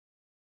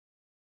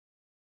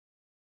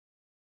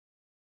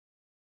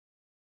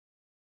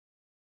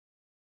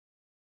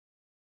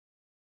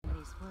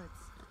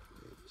woods.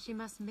 She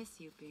must miss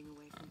you being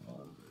away from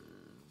home.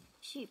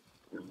 She's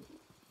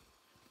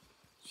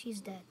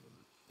dead.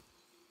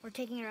 We're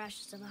taking her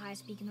ashes to the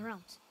highest peak in the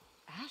realms.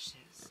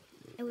 Ashes?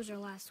 It was her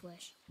last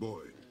wish.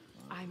 Boy.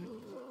 I'm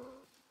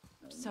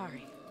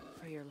sorry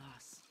for your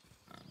loss.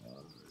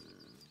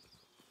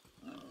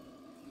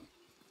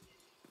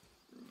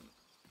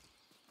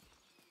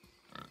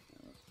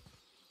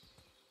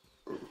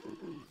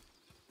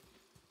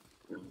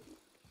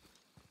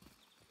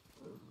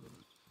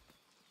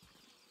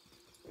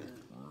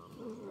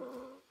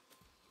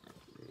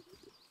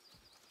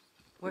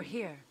 We're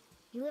here.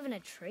 You live in a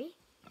tree?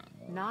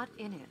 Not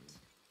in it.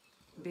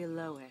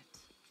 Below it.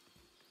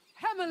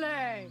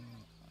 Hemele!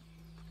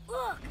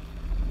 Look!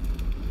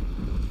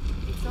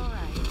 It's all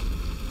right.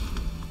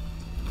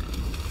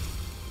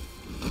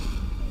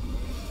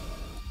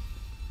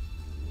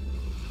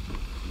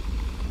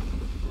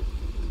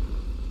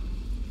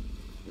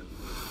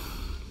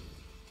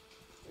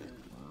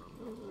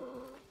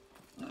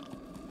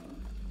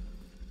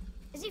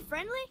 Is he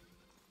friendly?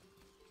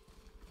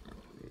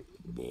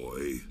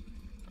 Boy.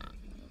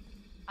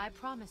 I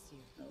promise you,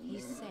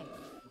 he's safe.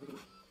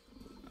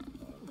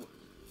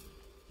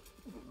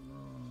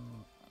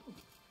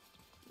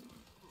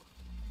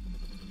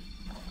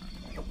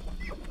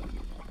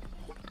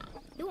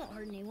 You won't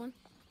hurt anyone.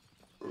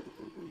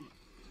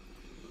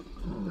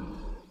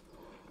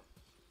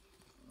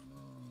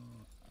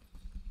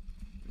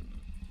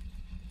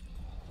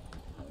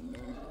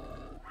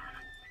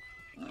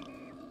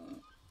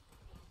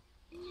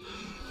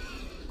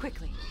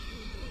 Quickly.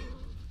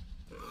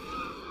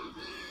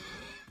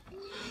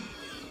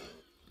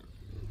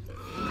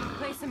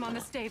 Place him on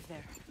the stave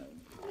there.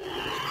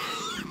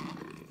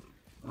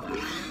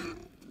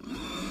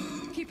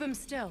 Keep him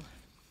still.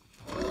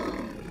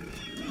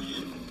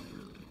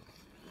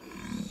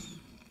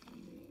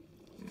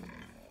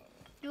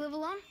 You live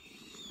alone?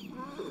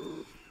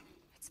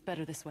 It's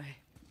better this way.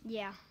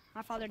 Yeah,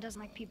 my father doesn't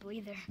like people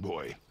either.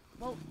 Boy.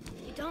 Well,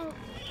 you don't.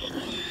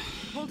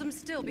 Hold him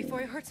still before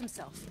he hurts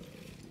himself.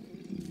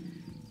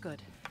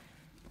 Good.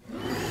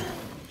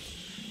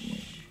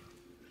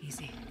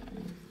 Easy.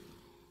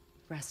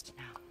 Rest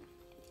now.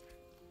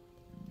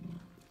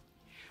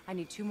 I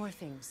need 2 more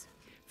things.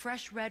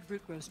 Fresh red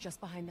root grows just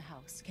behind the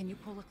house. Can you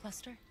pull a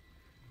cluster?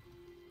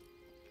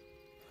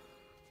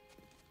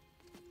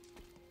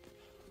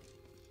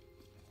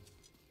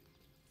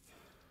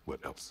 What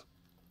else?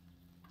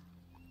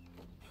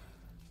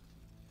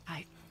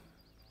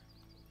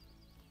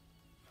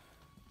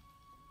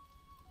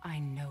 I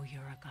know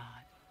you're a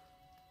god.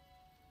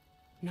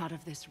 Not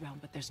of this realm,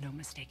 but there's no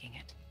mistaking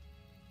it.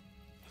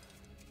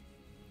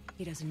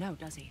 He doesn't know,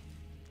 does he?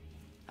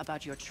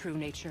 About your true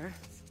nature?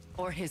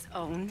 Or his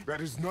own? That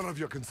is none of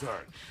your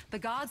concern. The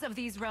gods of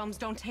these realms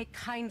don't take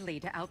kindly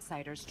to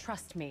outsiders,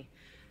 trust me.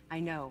 I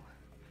know.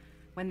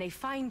 When they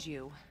find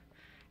you,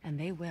 and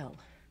they will,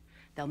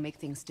 they'll make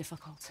things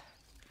difficult.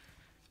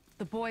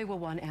 The boy will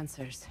want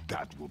answers.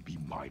 That will be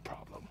my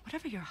problem.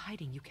 Whatever you're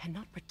hiding, you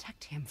cannot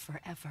protect him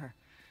forever.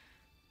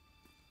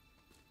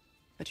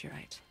 But you're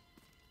right.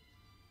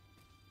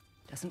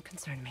 Doesn't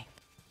concern me.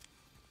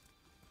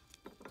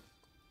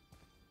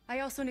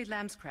 I also need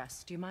lamb's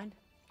cress. Do you mind?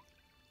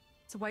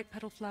 It's a white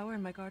petal flower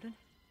in my garden.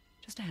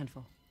 Just a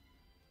handful.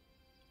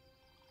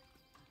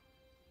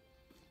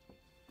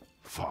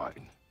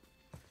 Fine.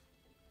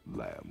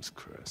 Lamb's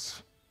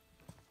cress.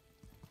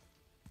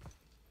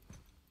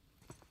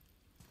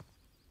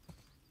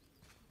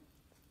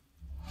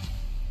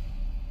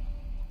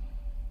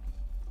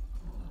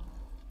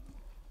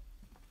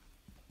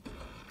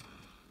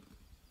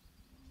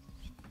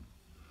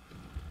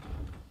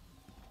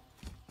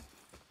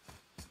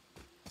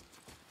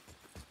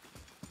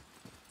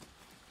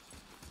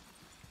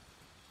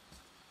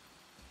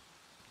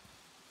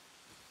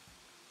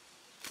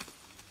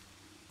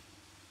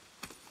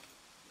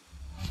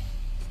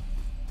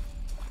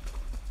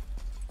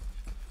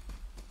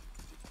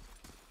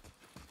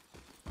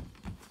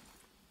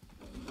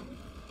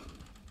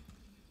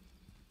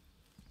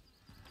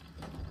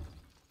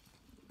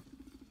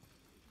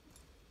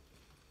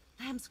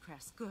 Lamb's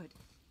cress, good.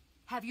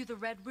 Have you the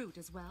red root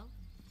as well?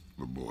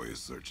 The boy is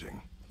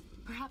searching.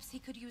 Perhaps he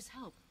could use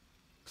help.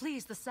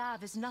 Please, the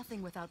salve is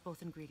nothing without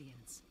both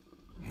ingredients.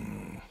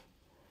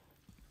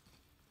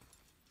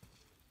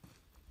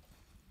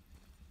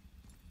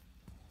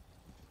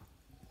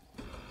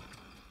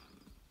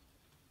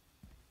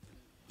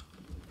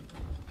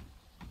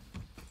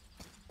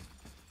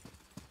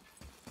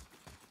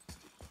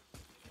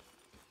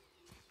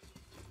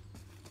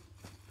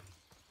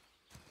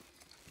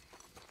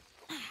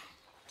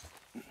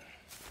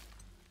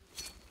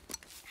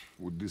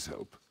 Would this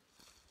help?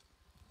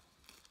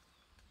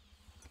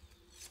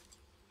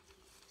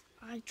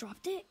 I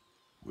dropped it?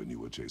 When you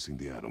were chasing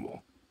the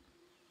animal.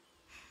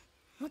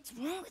 What's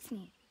wrong with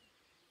me?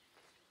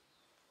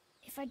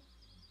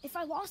 If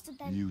I lost it,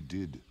 then... You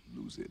did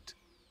lose it.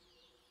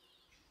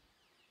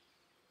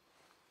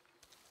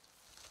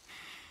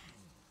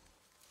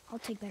 I'll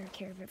take better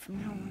care of it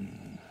from now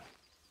on.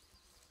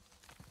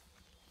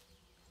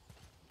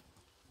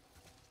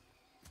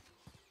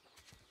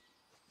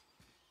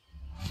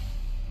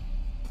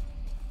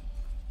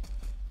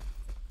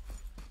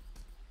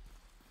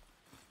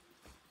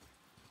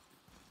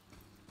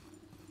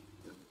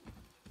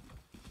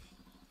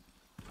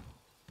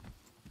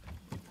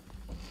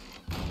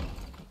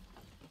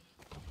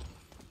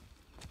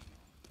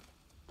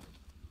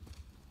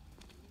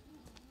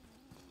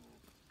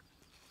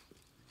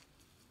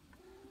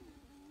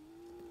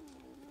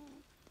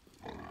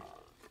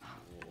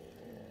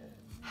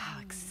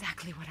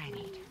 exactly what I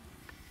need.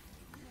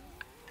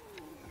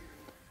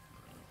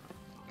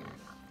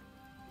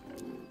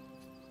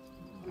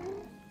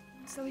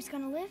 So he's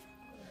gonna live?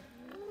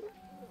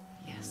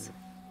 Yes.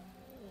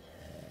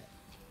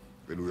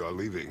 Then we are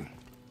leaving.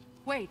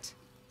 Wait.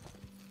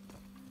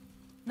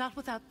 Not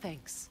without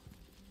thanks.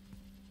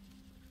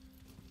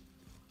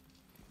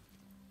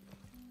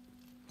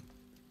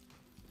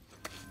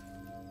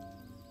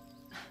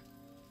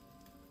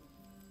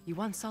 You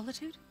want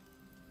solitude?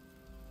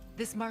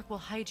 This mark will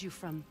hide you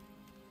from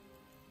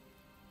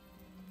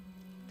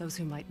those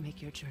who might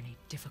make your journey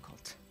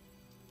difficult.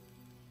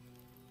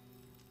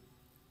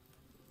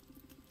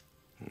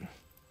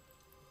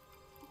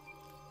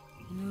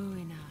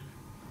 Luina.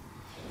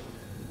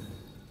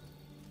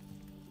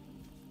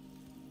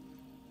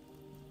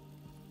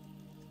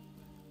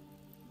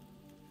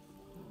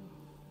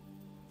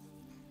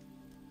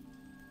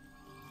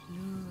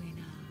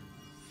 Luina.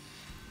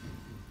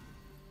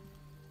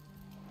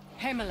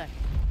 Himmler.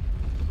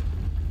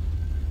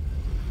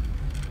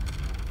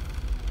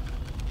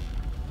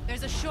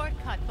 There's a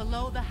shortcut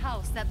below the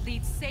house that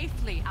leads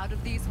safely out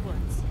of these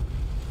woods.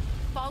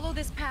 Follow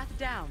this path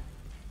down,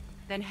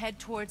 then head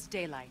towards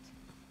daylight.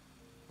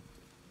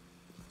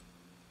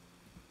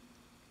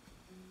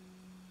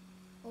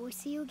 Will we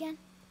see you again?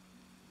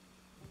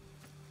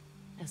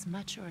 As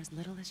much or as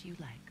little as you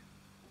like.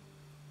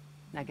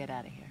 Now get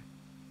out of here.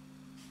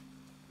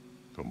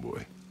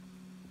 Tomboy.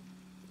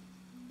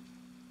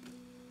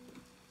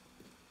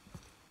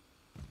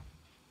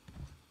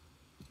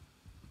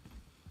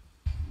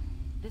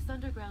 This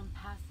underground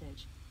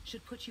passage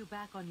should put you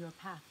back on your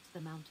path to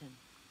the mountain.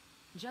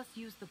 Just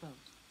use the boat.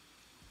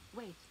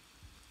 Wait,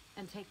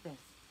 and take this.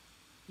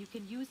 You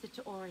can use it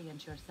to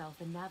orient yourself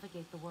and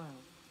navigate the world.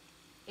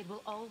 It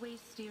will always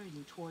steer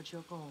you towards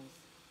your goals.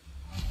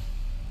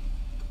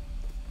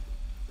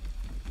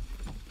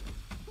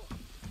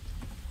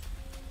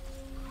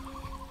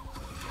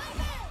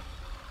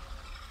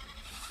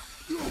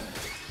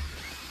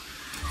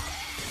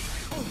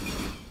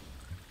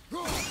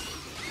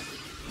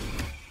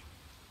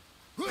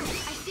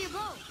 I see a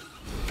boat!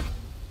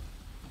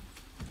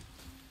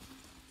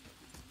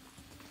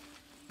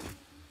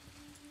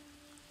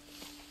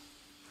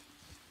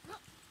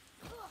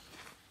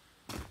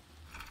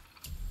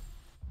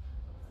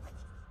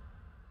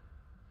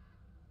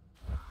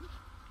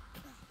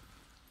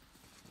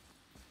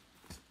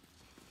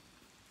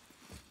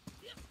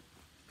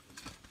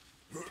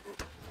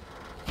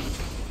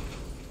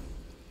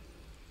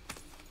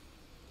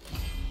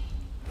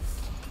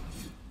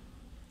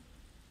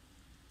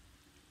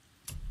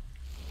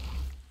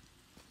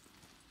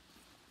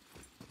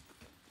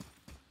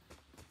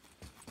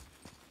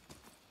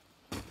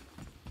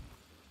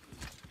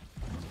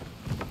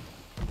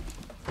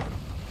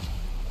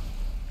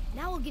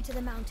 Now we'll get to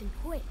the mountain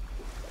quick.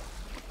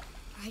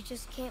 I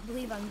just can't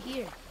believe I'm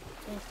here,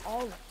 doing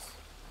all this.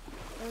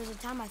 There was a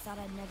time I thought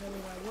I'd never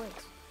leave our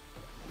woods,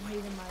 or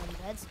even my own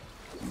beds.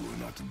 You were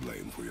not to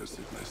blame for your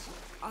sickness.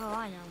 Oh,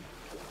 I know.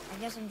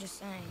 I guess I'm just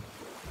saying.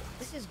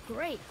 This is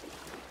great.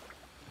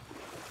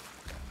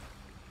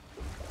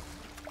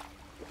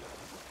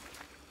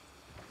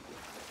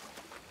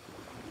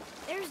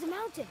 There's the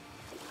mountain.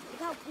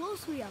 Look how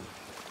close we are.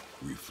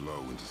 We flow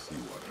into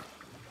seawater.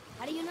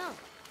 How do you know?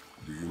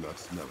 Do you not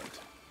smell it?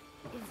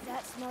 If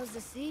that smells the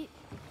sea,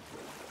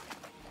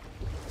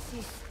 the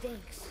sea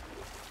stinks.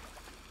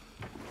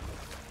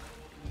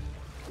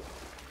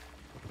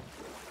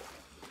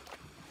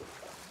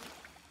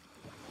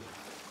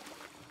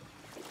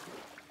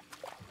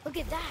 Look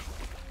at that.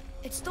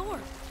 It's Thor.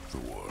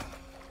 Thor,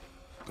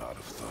 god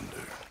of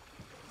thunder.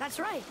 That's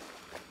right.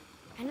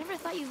 I never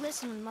thought you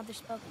listened when Mother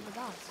spoke of the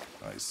gods.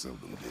 I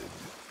seldom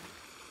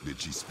did.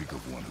 Did she speak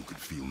of one who could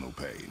feel no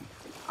pain?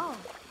 Oh.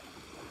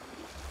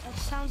 That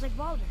sounds like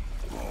Baldur.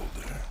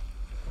 Baldur.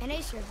 An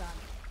Aesir god.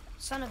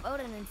 Son of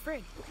Odin and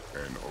Frigg.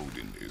 And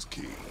Odin is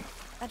king.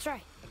 That's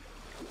right.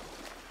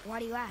 Why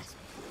do you ask?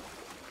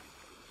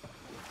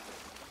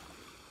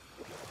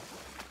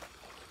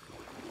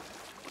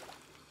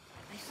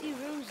 I see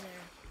runes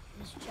there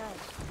in his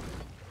chest.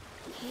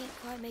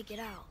 Can't quite make it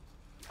out.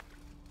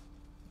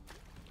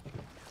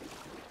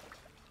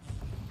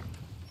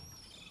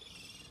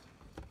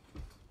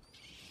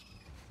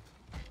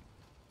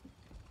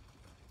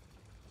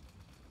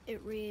 It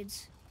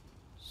reads,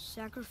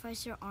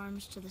 sacrifice your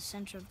arms to the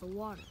center of the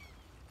water.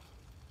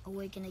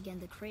 Awaken again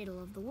the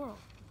cradle of the world.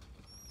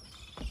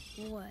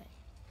 What?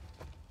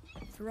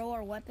 Throw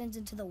our weapons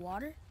into the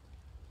water?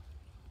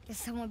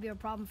 Guess that won't be a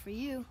problem for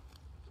you.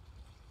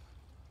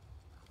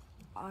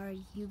 Are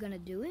you gonna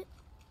do it?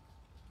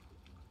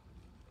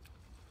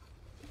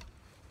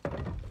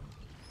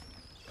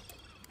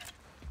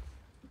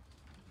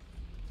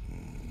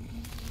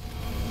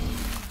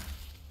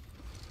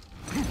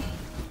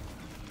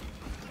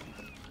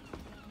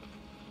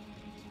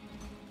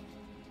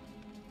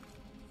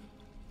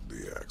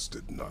 The axe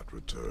did not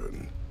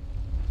return.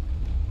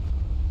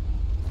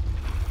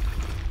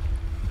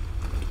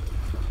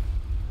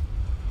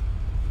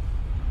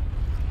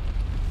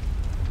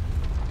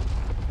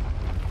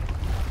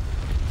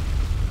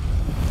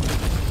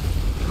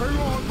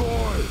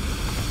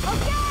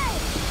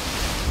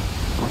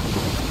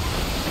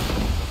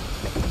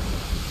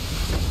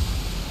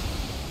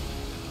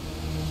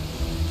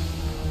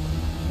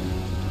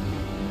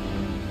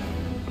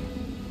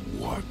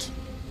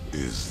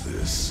 is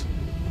this?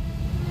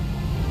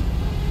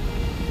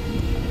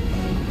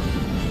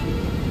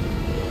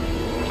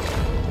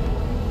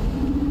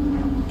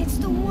 It's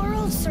the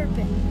world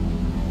serpent.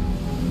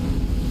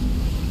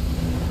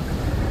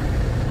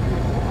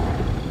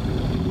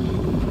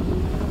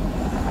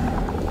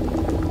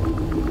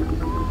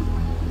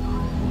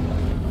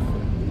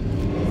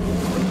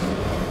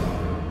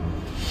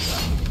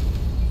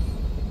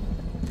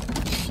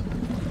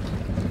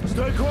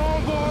 Stay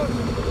calm, boy!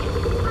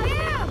 I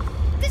am!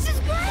 This is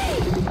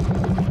great!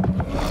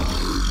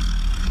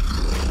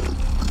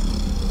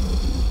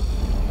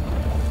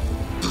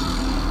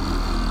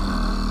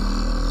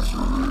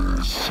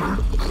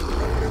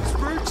 It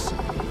speaks?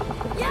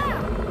 Yeah!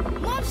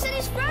 Mom said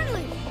he's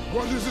friendly!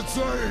 What is it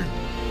saying?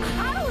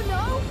 I don't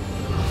know!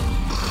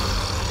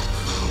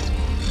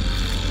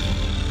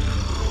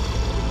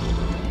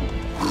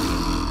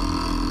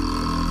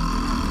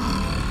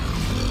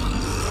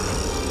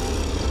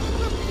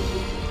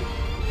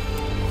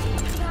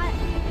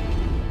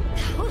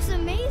 That was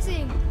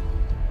amazing!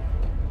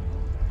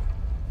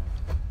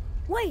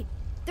 Wait!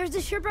 There's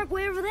a shipwreck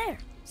way over there.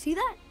 See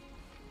that?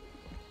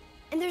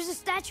 And there's a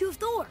statue of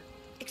Thor.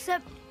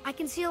 Except I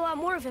can see a lot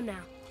more of him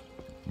now.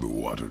 The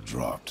water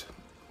dropped,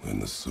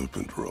 and the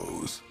serpent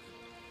rose.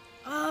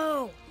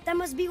 Oh, that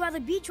must be why the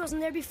beach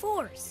wasn't there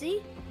before,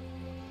 see?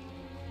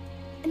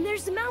 And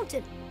there's the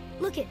mountain.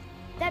 Look it,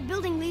 that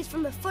building leads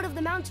from the foot of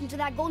the mountain to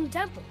that golden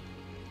temple.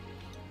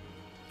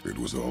 It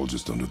was all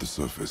just under the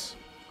surface.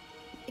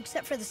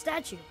 Except for the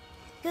statue.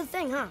 Good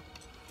thing, huh?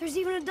 There's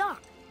even a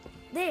dock.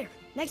 There,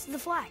 next to the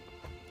flag.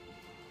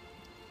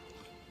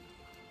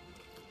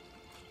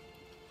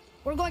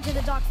 We're going to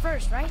the dock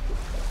first, right?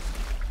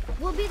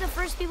 We'll be the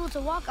first people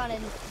to walk on it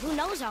in who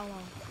knows how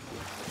long.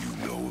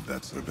 You know of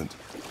that serpent?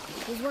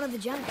 He's one of the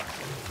giants.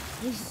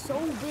 He's so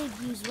big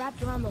he's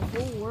wrapped around the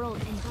whole world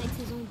and bites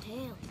his own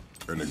tail.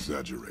 An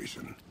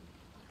exaggeration.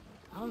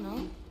 I don't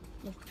know.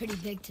 Looked pretty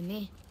big to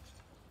me.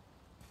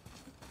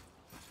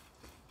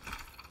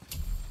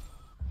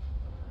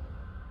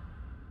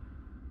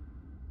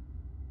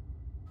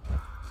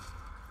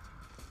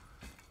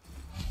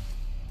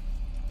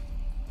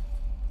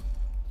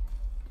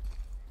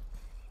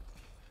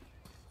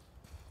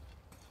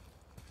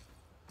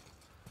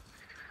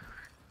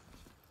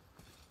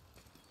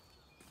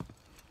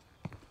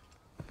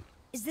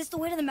 Is this the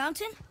way to the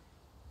mountain?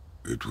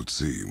 It would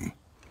seem.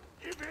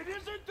 If it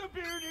isn't the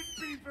bearded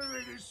beaver,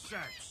 it is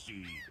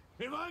Sackseed.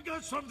 Have I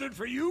got something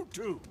for you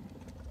too?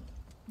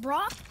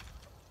 Brock?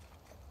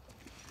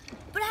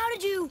 But how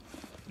did you...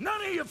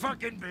 None of your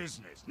fucking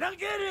business. Now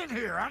get in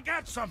here. I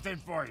got something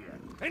for you.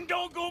 And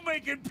don't go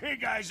making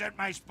pig eyes at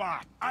my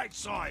spot. I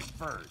saw it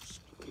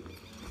first.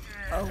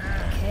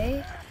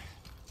 Okay.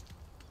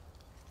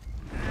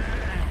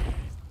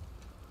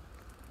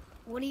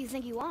 What do you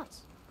think he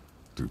wants?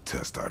 To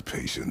test our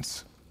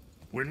patience.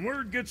 When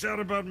word gets out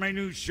about my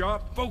new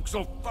shop, folks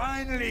will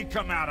finally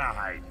come out of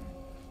hiding.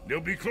 They'll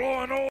be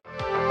clawing all...